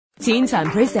Teen Time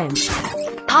Presents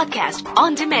Podcast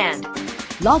on Demand.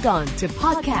 Log on to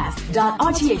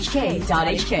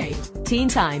podcast.rthk.hk. Teen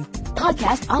Time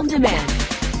Podcast on Demand.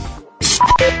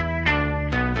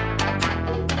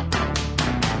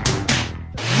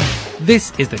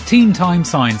 This is the Teen Time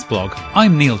Science Blog.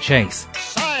 I'm Neil Chase.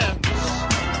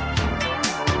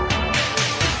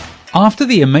 After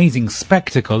the amazing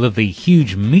spectacle of the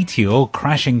huge meteor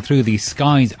crashing through the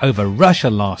skies over Russia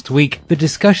last week, the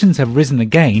discussions have risen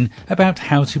again about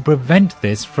how to prevent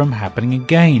this from happening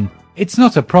again. It's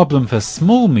not a problem for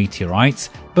small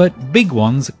meteorites, but big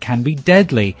ones can be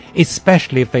deadly,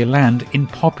 especially if they land in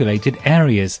populated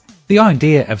areas. The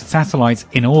idea of satellites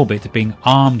in orbit being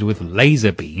armed with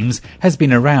laser beams has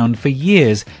been around for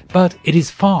years, but it is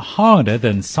far harder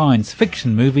than science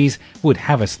fiction movies would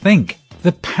have us think.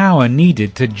 The power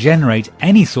needed to generate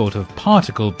any sort of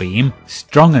particle beam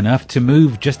strong enough to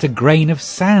move just a grain of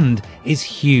sand is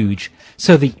huge,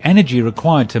 so the energy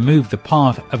required to move the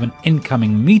path of an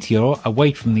incoming meteor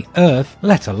away from the Earth,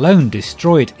 let alone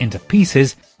destroy it into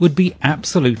pieces, would be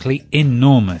absolutely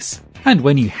enormous. And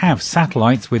when you have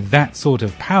satellites with that sort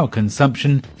of power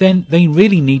consumption, then they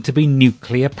really need to be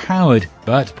nuclear powered.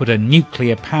 But put a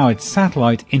nuclear powered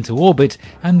satellite into orbit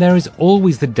and there is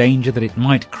always the danger that it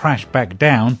might crash back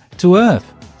down to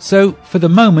Earth. So for the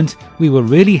moment, we will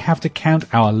really have to count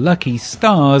our lucky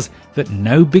stars that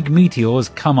no big meteors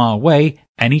come our way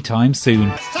anytime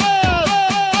soon.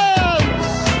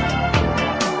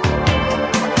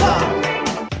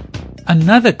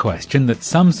 Another question that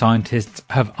some scientists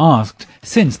have asked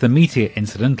since the meteor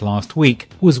incident last week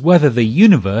was whether the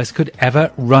universe could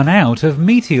ever run out of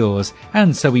meteors,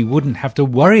 and so we wouldn't have to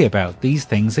worry about these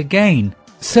things again.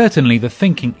 Certainly the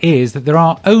thinking is that there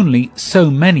are only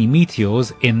so many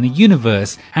meteors in the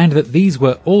universe, and that these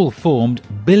were all formed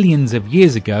billions of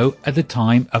years ago at the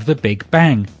time of the Big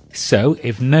Bang. So,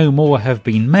 if no more have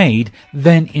been made,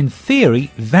 then in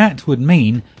theory that would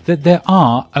mean that there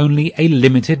are only a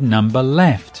limited number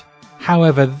left.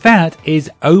 However, that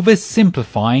is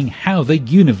oversimplifying how the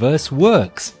universe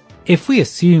works. If we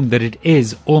assume that it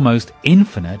is almost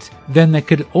infinite, then there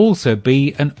could also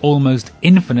be an almost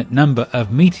infinite number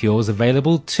of meteors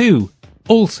available too.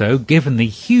 Also, given the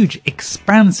huge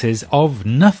expanses of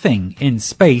nothing in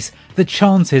space, the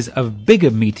chances of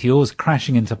bigger meteors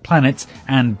crashing into planets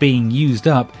and being used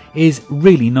up is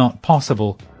really not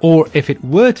possible. Or if it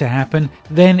were to happen,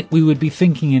 then we would be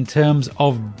thinking in terms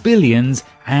of billions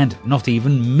and not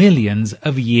even millions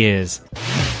of years.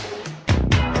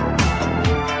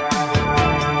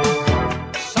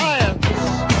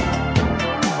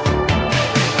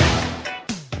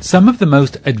 Some of the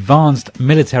most advanced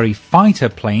military fighter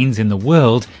planes in the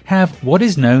world have what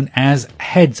is known as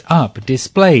heads-up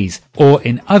displays, or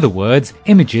in other words,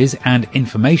 images and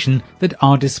information that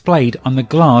are displayed on the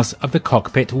glass of the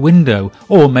cockpit window,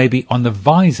 or maybe on the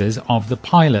visors of the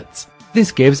pilots.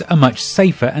 This gives a much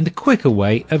safer and quicker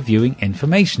way of viewing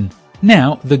information.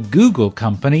 Now, the Google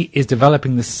company is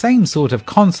developing the same sort of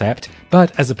concept,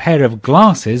 but as a pair of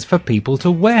glasses for people to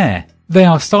wear. They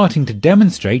are starting to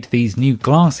demonstrate these new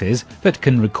glasses that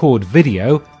can record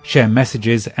video, share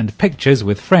messages and pictures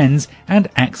with friends, and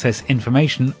access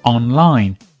information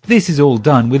online. This is all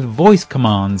done with voice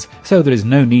commands, so there is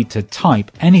no need to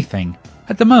type anything.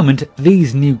 At the moment,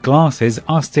 these new glasses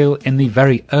are still in the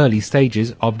very early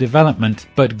stages of development,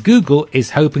 but Google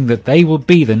is hoping that they will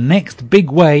be the next big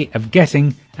way of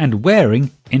getting and wearing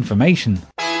information.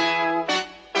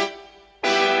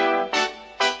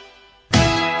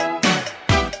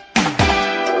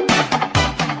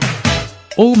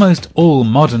 Almost all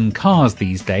modern cars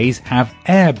these days have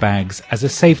airbags as a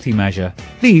safety measure.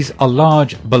 These are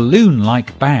large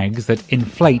balloon-like bags that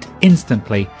inflate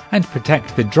instantly and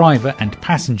protect the driver and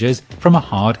passengers from a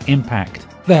hard impact.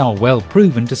 They are well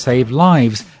proven to save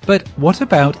lives, but what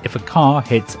about if a car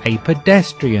hits a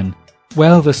pedestrian?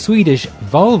 Well, the Swedish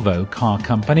Volvo car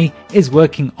company is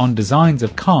working on designs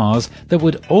of cars that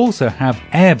would also have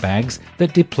airbags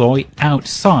that deploy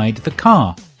outside the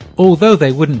car. Although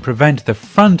they wouldn't prevent the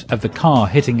front of the car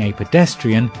hitting a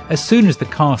pedestrian, as soon as the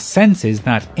car senses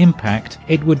that impact,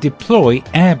 it would deploy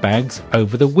airbags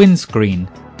over the windscreen.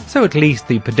 So at least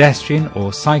the pedestrian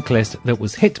or cyclist that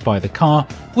was hit by the car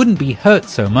wouldn't be hurt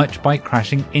so much by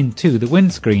crashing into the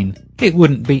windscreen. It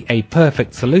wouldn't be a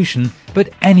perfect solution, but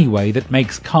any way that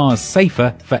makes cars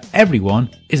safer for everyone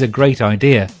is a great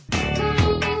idea.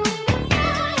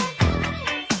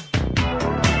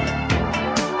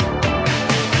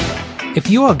 If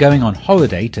you are going on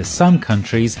holiday to some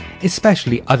countries,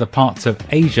 especially other parts of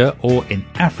Asia or in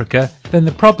Africa, then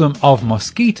the problem of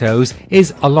mosquitoes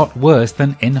is a lot worse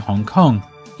than in Hong Kong.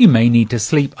 you may need to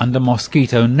sleep under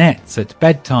mosquito nets at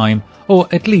bedtime, or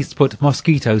at least put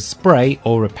mosquito spray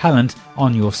or repellent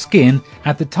on your skin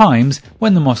at the times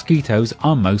when the mosquitoes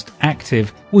are most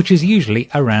active, which is usually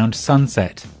around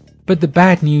sunset. But the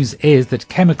bad news is that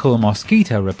chemical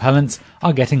mosquito repellents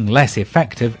are getting less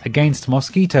effective against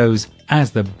mosquitoes, as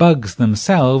the bugs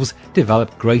themselves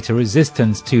develop greater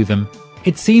resistance to them.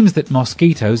 It seems that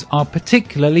mosquitoes are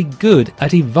particularly good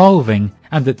at evolving,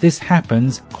 and that this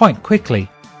happens quite quickly.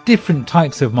 Different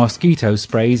types of mosquito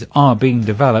sprays are being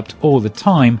developed all the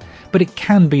time, but it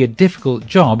can be a difficult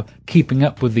job keeping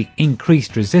up with the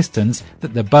increased resistance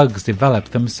that the bugs develop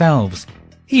themselves.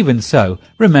 Even so,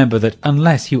 remember that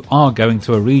unless you are going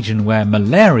to a region where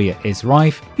malaria is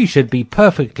rife, you should be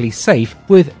perfectly safe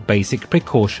with basic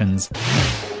precautions.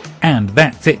 And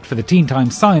that's it for the Teen Time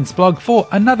Science blog for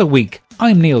another week.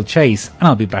 I'm Neil Chase, and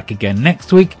I'll be back again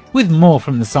next week with more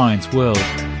from the science world.